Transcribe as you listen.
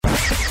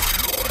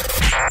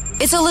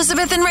It's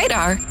Elizabeth and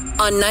Radar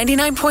on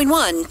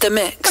 99.1 The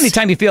Mix.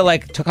 Anytime you feel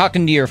like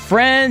talking to your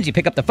friends, you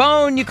pick up the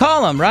phone, you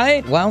call them,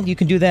 right? Well, you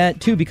can do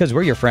that too because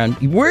we're your friend.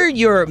 We're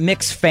your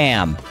Mix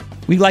fam.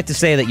 We like to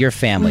say that you're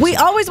family. We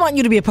always want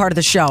you to be a part of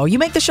the show. You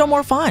make the show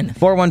more fun.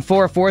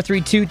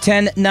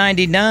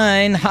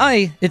 414-432-1099.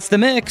 Hi, it's The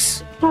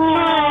Mix.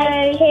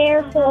 Hi,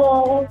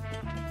 careful.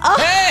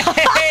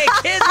 Hey,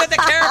 kids with the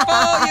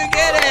careful, you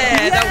get it.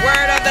 Yay! The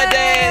word of the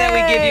day that we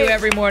give you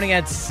every morning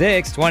at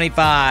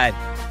 6:25.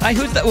 Hi,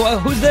 who's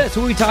this?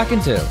 Who are we talking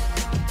to?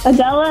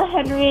 Adela,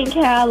 Henry, and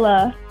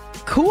Kala.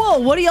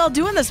 Cool. What are y'all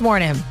doing this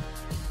morning?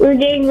 We're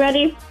getting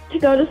ready to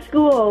go to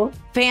school.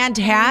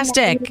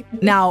 Fantastic.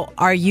 Now,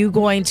 are you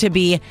going to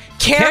be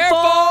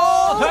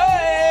careful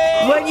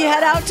Hey! when you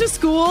head out to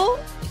school?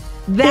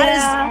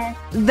 That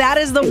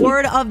is the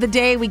word of the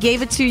day. We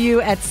gave it to you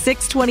at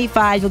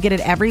 6:25. You'll get it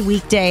every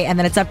weekday, and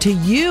then it's up to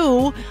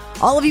you,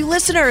 all of you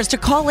listeners, to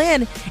call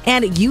in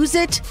and use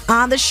it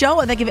on the show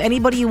and then give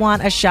anybody you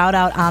want a shout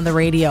out on the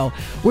radio.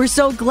 We're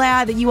so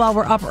glad that you all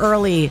were up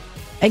early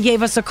and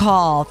gave us a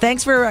call.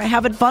 Thanks for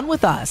having fun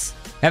with us.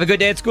 Have a good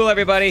day at school,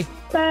 everybody.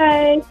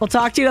 Bye. We'll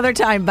talk to you another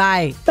time.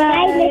 Bye.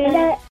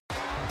 Bye.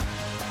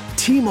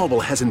 T-Mobile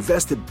has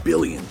invested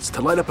billions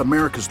to light up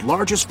America's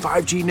largest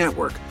 5G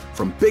network,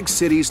 from big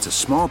cities to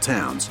small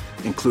towns,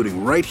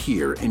 including right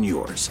here in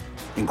yours.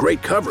 And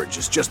great coverage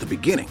is just the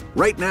beginning.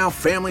 Right now,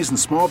 families and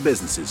small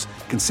businesses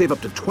can save up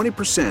to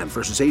 20%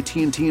 versus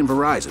AT&T and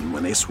Verizon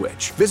when they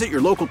switch. Visit your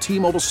local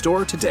T-Mobile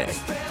store today.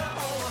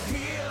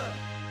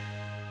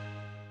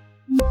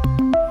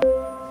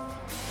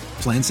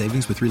 Plan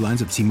savings with 3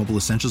 lines of T-Mobile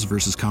Essentials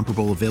versus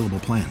comparable available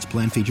plans.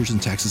 Plan features and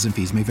taxes and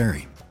fees may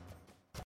vary.